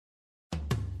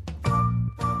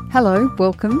Hello,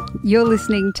 welcome. You're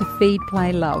listening to Feed,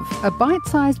 Play, Love, a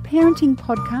bite-sized parenting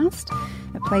podcast,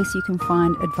 a place you can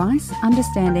find advice,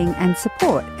 understanding and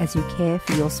support as you care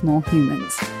for your small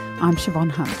humans. I'm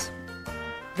Siobhan Hunt.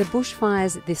 The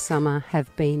bushfires this summer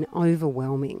have been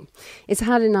overwhelming. It's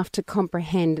hard enough to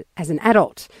comprehend as an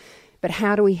adult, but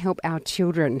how do we help our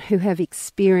children who have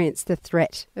experienced the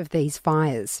threat of these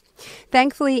fires?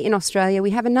 Thankfully, in Australia,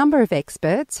 we have a number of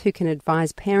experts who can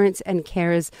advise parents and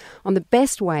carers on the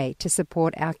best way to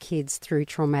support our kids through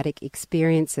traumatic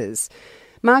experiences.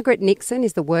 Margaret Nixon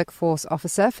is the Workforce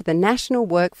Officer for the National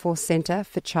Workforce Centre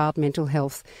for Child Mental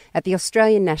Health at the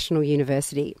Australian National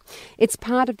University. It's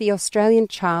part of the Australian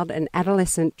Child and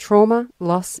Adolescent Trauma,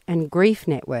 Loss and Grief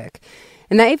Network.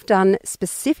 And they've done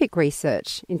specific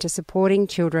research into supporting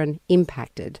children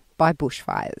impacted by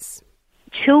bushfires.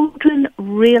 Children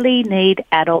really need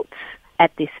adults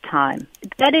at this time.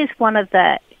 That is one of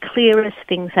the clearest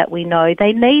things that we know.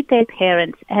 They need their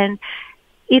parents, and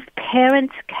if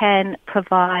parents can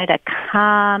provide a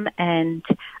calm and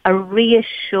a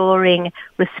reassuring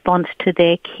response to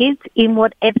their kids in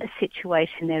whatever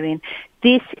situation they're in,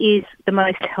 this is the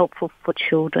most helpful for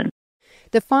children.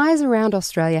 The fires around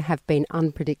Australia have been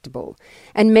unpredictable,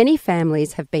 and many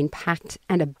families have been packed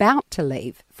and about to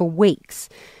leave for weeks.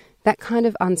 That kind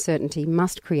of uncertainty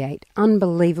must create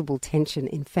unbelievable tension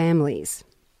in families.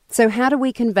 So how do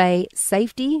we convey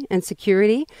safety and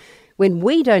security when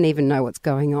we don't even know what's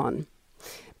going on?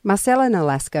 Marcella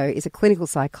Nolasco is a clinical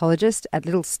psychologist at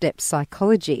Little Steps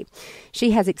Psychology.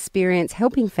 She has experience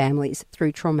helping families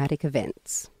through traumatic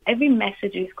events. Every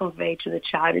message is conveyed to the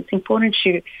child. It's important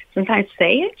to sometimes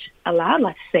say it aloud,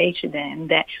 like say to them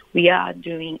that we are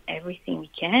doing everything we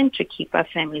can to keep our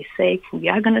family safe. We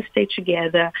are going to stay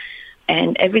together,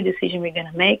 and every decision we're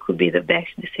going to make will be the best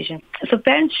decision. So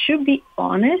parents should be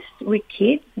honest with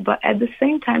kids, but at the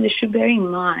same time, they should bear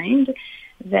in mind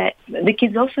that the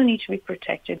kids also need to be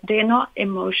protected. They're not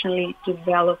emotionally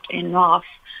developed enough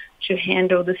to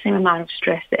handle the same amount of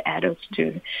stress that adults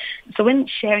do. So when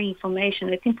sharing information,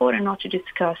 it's important not to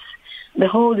discuss the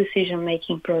whole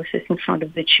decision-making process in front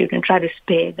of the children. Try to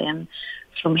spare them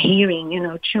from hearing,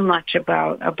 too much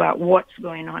about what's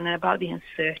going on and about the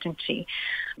uncertainty.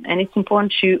 And it's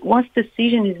important to, once the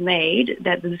decision is made,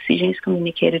 that the decision is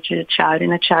communicated to the child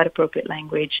in a child-appropriate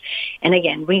language. And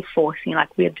again, reinforcing,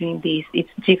 like, we're doing this, it's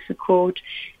difficult.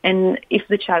 And if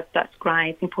the child starts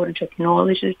crying, it's important to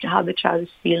acknowledge how the child is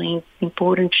feeling. It's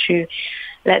important to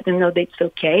let them know that it's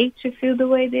okay to feel the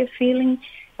way they're feeling.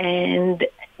 And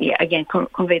again,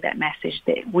 convey that message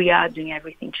that we are doing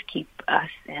everything to keep us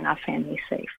and our family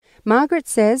safe. Margaret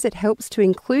says it helps to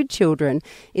include children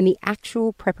in the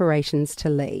actual preparations to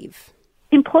leave.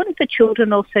 It's important for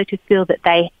children also to feel that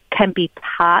they can be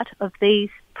part of these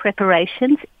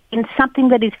preparations in something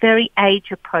that is very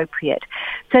age appropriate.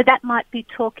 So that might be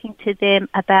talking to them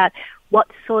about what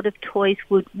sort of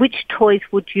which toys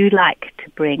would you like to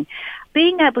bring?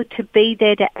 Being able to be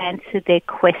there to answer their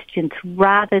questions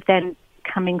rather than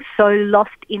becoming so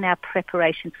lost in our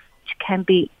preparations, which can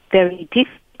be very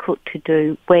difficult to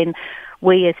do when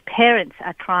we as parents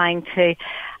are trying to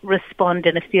respond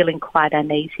and are feeling quite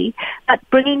uneasy. But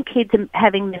bringing kids and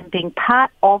having them being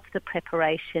part of the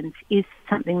preparations is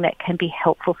something that can be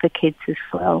helpful for kids as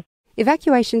well.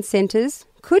 Evacuation centres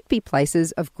could be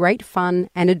places of great fun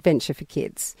and adventure for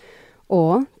kids,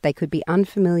 or they could be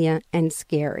unfamiliar and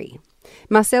scary.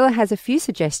 Marcella has a few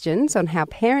suggestions on how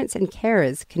parents and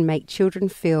carers can make children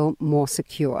feel more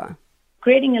secure.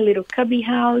 Creating a little cubby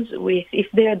house with, if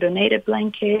there are donated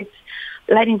blankets,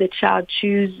 letting the child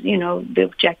choose, the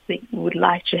object they would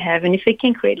like to have. And if they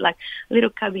can create like a little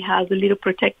cubby house, a little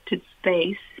protected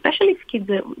space, especially if kids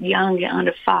are young and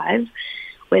under 5,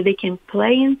 where they can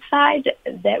play inside,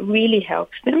 that really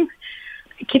helps them.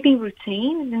 Keeping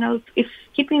routines, if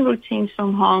keeping routines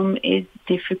from home is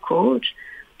difficult,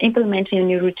 implementing a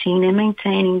new routine and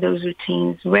maintaining those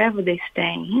routines wherever they're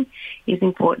staying is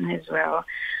important as well.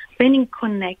 Spending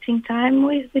connecting time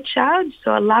with the child,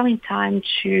 so allowing time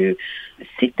to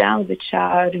sit down with the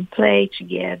child and play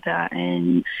together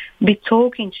and be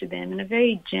talking to them in a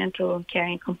very gentle and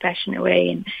caring, compassionate way,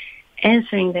 and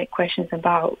answering their questions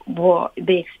about what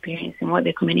they experience and what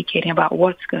they're communicating about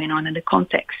what's going on in the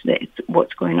context that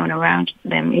what's going on around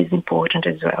them is important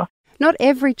as well. Not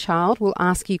every child will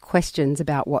ask you questions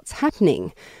about what's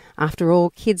happening. After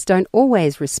all, kids don't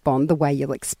always respond the way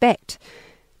you'll expect.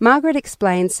 Margaret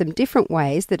explains some different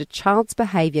ways that a child's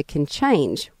behaviour can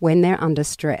change when they're under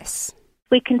stress.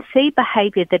 We can see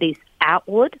behaviour that is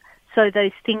outward, so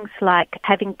those things like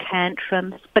having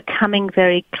tantrums, becoming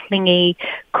very clingy,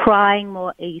 crying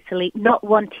more easily, not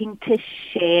wanting to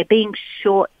share, being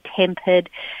short-tempered, quick-tempered,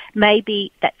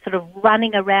 maybe that sort of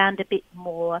running around a bit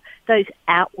more, those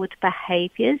outward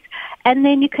behaviours. And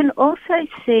then you can also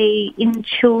see in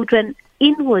children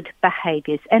inward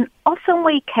behaviours, and often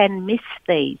we can miss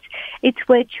these. It's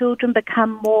where children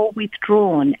become more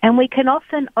withdrawn, and we can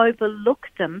often overlook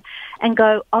them and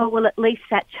go, oh, well, at least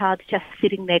that child's just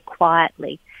sitting there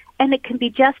quietly. And it can be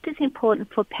just as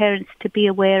important for parents to be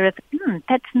aware of,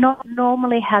 that's not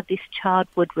normally how this child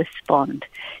would respond.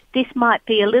 This might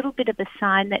be a little bit of a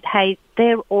sign that, hey,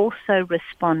 they're also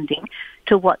responding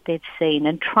to what they've seen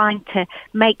and trying to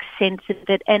make sense of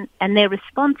it. And their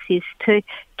response is to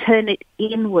turn it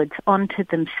inwards onto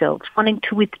themselves, wanting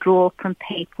to withdraw from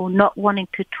people, not wanting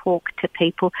to talk to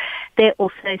people. They're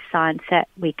also signs that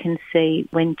we can see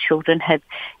when children have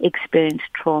experienced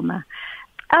trauma.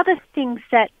 Other things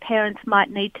that parents might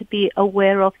need to be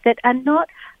aware of that are not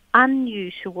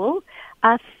unusual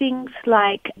are things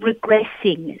like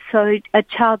regressing. So a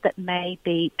child that may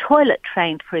be toilet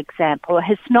trained, for example, or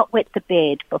has not wet the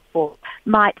bed before,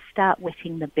 might start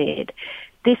wetting the bed.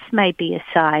 This may be a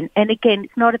sign. And again,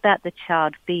 it's not about the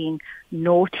child being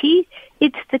naughty.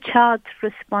 It's the child's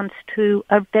response to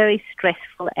a very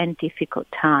stressful and difficult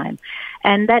time.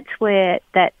 And that's where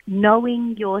that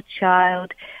knowing your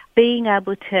child, being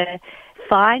able to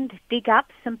dig up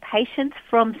some patience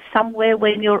from somewhere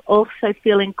when you're also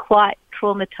feeling quite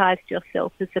traumatized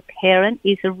yourself as a parent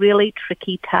is a really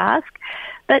tricky task.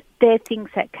 But they're things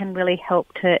that can really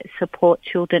help to support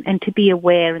children and to be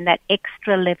aware, and that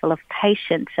extra level of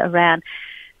patience around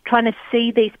trying to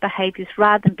see these behaviours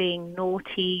rather than being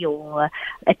naughty or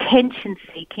attention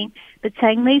seeking, but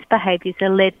saying these behaviours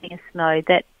are letting us know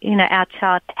that, our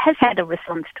child has had a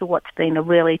response to what's been a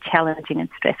really challenging and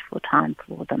stressful time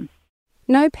for them.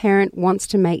 No parent wants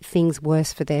to make things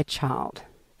worse for their child.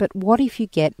 But what if you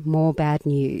get more bad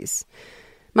news?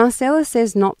 Marcella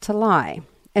says not to lie.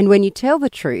 And when you tell the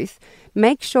truth,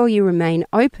 make sure you remain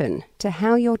open to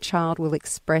how your child will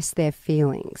express their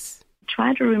feelings.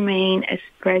 Try to remain as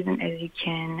present as you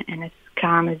can and as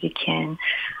calm as you can.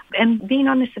 And being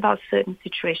honest about certain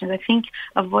situations. I think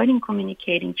avoiding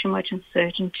communicating too much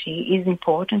uncertainty is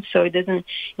important so it doesn't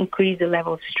increase the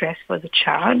level of stress for the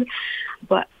child.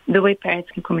 But the way parents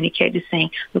can communicate is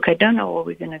saying, look, I don't know what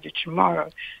we're going to do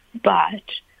tomorrow, but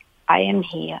I am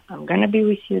here. I'm going to be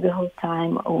with you the whole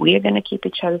time. We're going to keep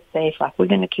each other safe. We're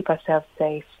going to keep ourselves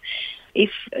safe.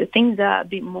 If things are a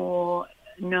bit more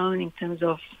known in terms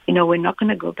of, we're not going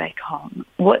to go back home.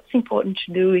 What's important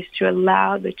to do is to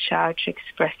allow the child to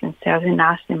express themselves and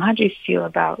ask them, how do you feel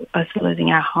about us losing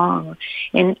our home?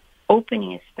 And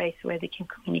opening a space where they can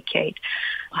communicate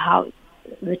how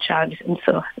the child is, and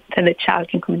so that the child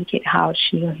can communicate how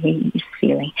she or he is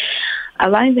feeling.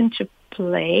 Allowing them to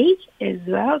play as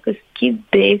well, because kids,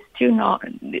 they're still not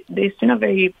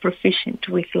very proficient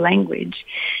with language.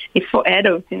 If for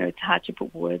adults, it's hard to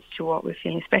put words to what we're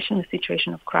feeling, especially in a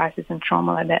situation of crisis and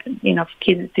trauma like that. For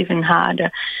kids, it's even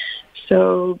harder.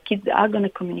 So kids are going to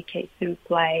communicate through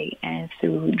play and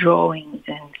through drawings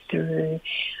and through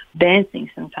dancing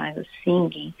sometimes or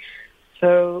singing.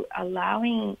 So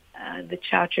allowing the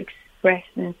child to express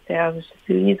themselves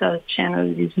through these other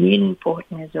channels is really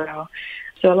important as well.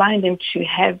 So allowing them to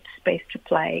have space to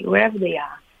play wherever they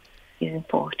are is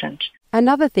important.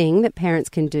 Another thing that parents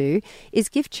can do is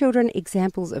give children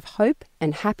examples of hope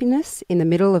and happiness in the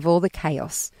middle of all the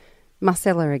chaos.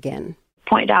 Marcella again.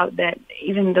 Point out that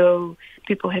even though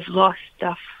people have lost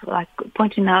stuff, like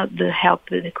pointing out the help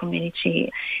that the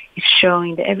community is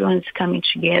showing, that everyone's coming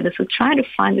together. So trying to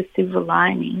find the silver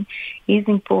lining is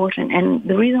important. And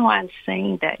the reason why I'm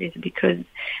saying that is because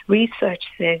research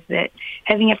says that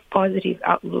having a positive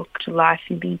outlook to life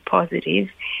and being positive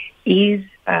is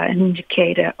an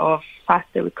indicator of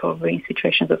faster recovery in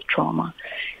situations of trauma.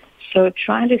 So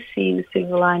trying to see the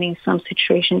silver lining in some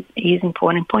situations is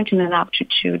important, pointing it out to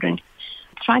children.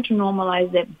 Trying to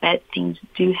normalize that bad things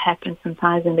do happen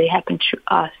sometimes, and they happen to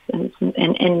us, and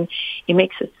it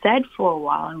makes us sad for a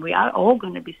while, and we are all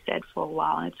going to be sad for a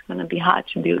while, and it's going to be hard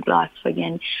to build life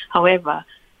again. However,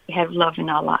 we have love in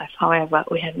our life. However,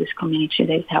 we have this community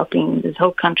that's helping, this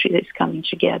whole country that's coming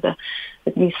together.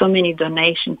 There's been so many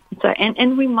donations. So,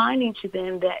 and reminding to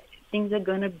them that things are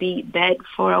going to be bad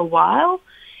for a while,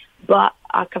 but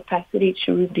our capacity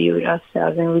to rebuild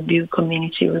ourselves and rebuild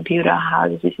community, rebuild our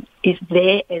houses is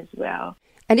there as well.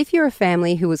 And if you're a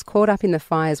family who was caught up in the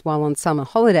fires while on summer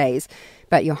holidays,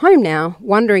 but you're home now,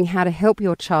 wondering how to help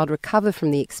your child recover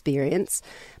from the experience,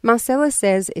 Marcella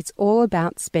says it's all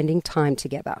about spending time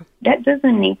together. That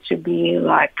doesn't need to be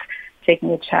like taking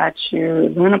the child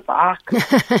to Luna Park.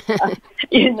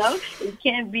 It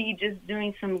can be just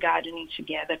doing some gardening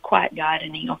together, quiet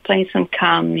gardening, or playing some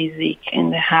calm music in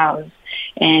the house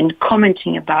and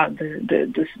commenting about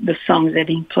the songs that are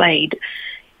being played.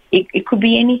 It could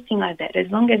be anything like that,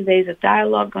 as long as there's a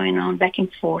dialogue going on back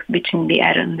and forth between the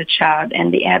adult and the child,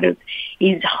 and the adult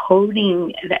is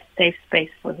holding that safe space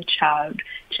for the child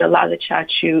to allow the child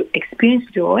to experience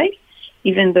joy,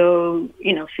 even though,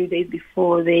 a few days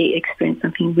before they experience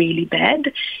something really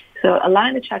bad. So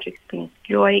allowing the child to experience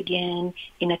joy again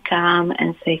in a calm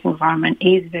and safe environment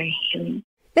is very healing.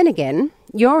 Then again,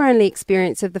 your only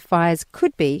experience of the fires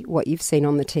could be what you've seen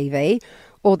on the TV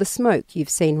or the smoke you've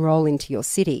seen roll into your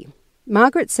city.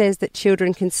 Margaret says that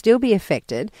children can still be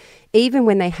affected even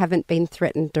when they haven't been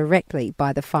threatened directly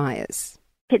by the fires.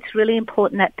 It's really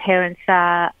important that parents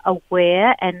are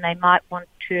aware, and they might want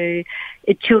to,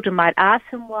 children might ask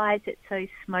them, why is it so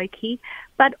smoky?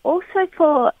 But also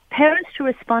for parents to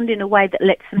respond in a way that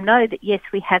lets them know that, yes,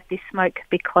 we have this smoke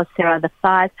because there are the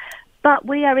fires, but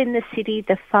we are in the city,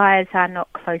 the fires are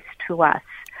not close to us.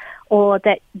 Or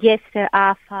that, yes, there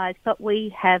are fires, but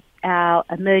we have our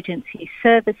emergency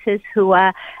services who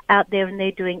are out there and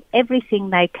they're doing everything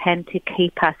they can to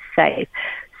keep us safe.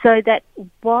 So that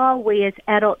while we as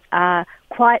adults are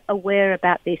quite aware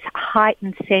about this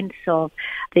heightened sense of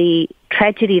the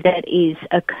tragedy that is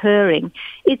occurring,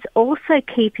 it's also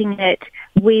keeping it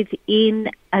within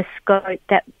a scope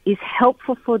that is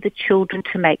helpful for the children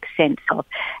to make sense of.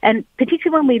 And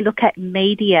particularly when we look at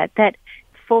media, that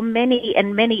for many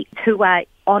who are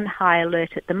on high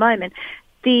alert at the moment,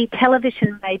 the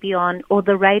television may be on or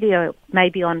the radio may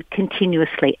be on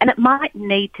continuously, and it might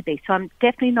need to be. So I'm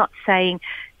definitely not saying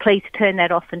please turn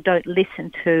that off and don't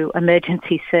listen to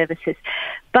emergency services.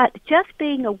 But just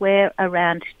being aware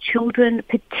around children,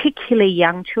 particularly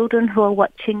young children who are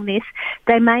watching this,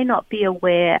 they may not be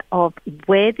aware of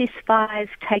where this fire is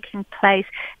taking place.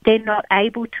 They're not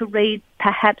able to read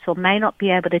perhaps, or may not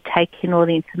be able to take in all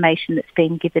the information that's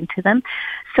being given to them.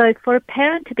 So for a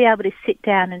parent to be able to sit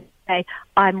down and say,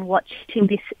 I'm watching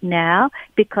this now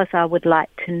because I would like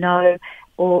to know,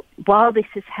 or while this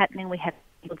is happening, we have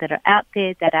people that are out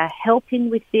there that are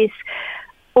helping with this,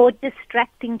 or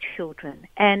distracting children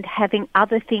and having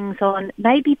other things on,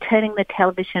 maybe turning the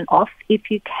television off if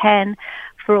you can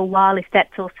for a while, if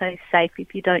that's also safe,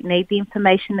 if you don't need the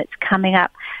information that's coming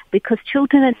up, because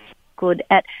children are good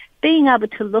at being able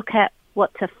to look at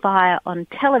what's a fire on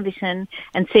television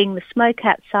and seeing the smoke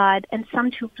outside, and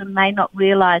some children may not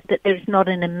realise that there is not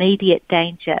an immediate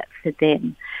danger for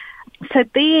them. So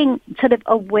being sort of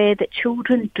aware that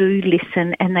children do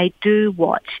listen and they do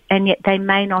watch, and yet they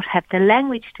may not have the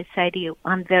language to say to you,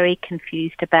 I'm very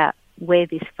confused about where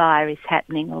this fire is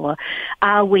happening, or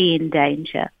are we in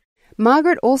danger?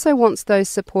 Margaret also wants those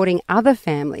supporting other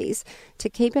families to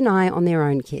keep an eye on their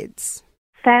own kids.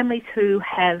 Families who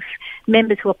have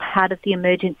members who are part of the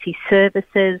emergency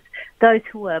services, those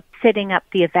who are setting up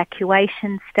the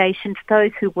evacuation stations,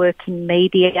 those who work in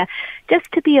media, just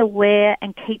to be aware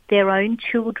and keep their own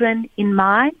children in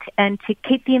mind, and to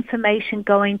keep the information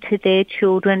going to their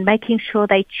children, making sure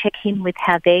they check in with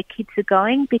how their kids are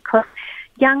going, because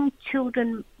young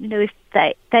children, if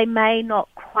they may not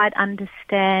quite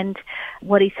understand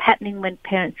what is happening when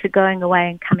parents are going away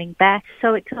and coming back.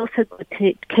 So it's also good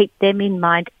to keep them in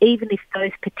mind, even if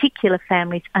those particular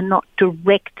families are not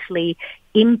directly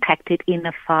impacted in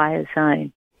a fire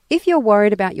zone. If you're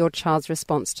worried about your child's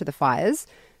response to the fires,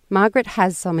 Margaret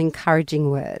has some encouraging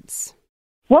words.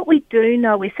 What we do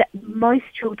know is that most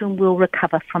children will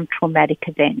recover from traumatic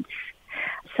events.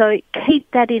 So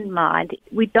keep that in mind.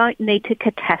 We don't need to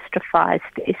catastrophise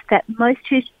this, that most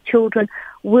children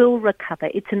will recover.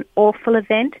 It's an awful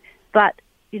event, but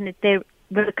their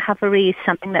recovery is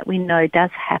something that we know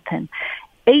does happen.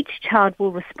 Each child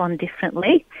will respond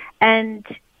differently, and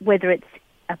whether it's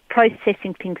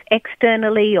processing things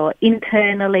externally or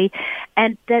internally,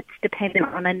 and that's dependent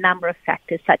on a number of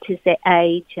factors such as their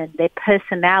age and their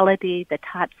personality, the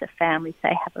types of families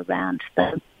they have around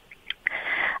them.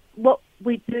 What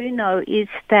we do know is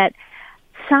that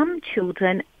some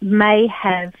children may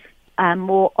have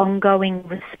more ongoing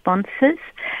responses,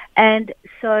 and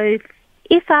so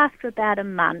if after about a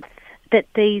month that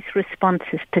these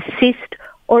responses persist,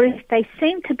 or if they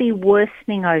seem to be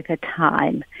worsening over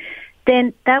time,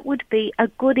 then that would be a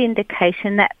good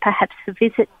indication that perhaps a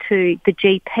visit to the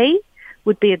GP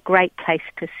would be a great place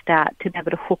to start, to be able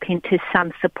to hook into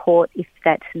some support if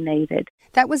that's needed.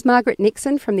 That was Margaret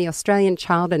Nixon from the Australian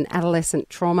Child and Adolescent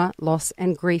Trauma, Loss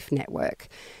and Grief Network.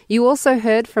 You also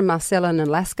heard from Marcella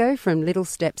Nolasco from Little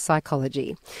Step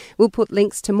Psychology. We'll put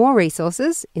links to more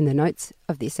resources in the notes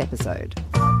of this episode.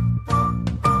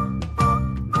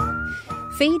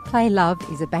 Feed, Play, Love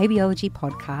is a babyology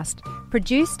podcast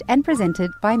produced and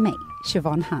presented by me,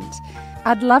 Siobhan Hunt.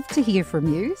 I'd love to hear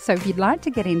from you, so if you'd like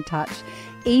to get in touch,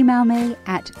 email me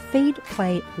at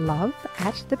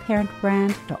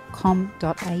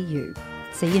feedplaylove@theparentbrand.com.au.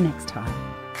 See you next time.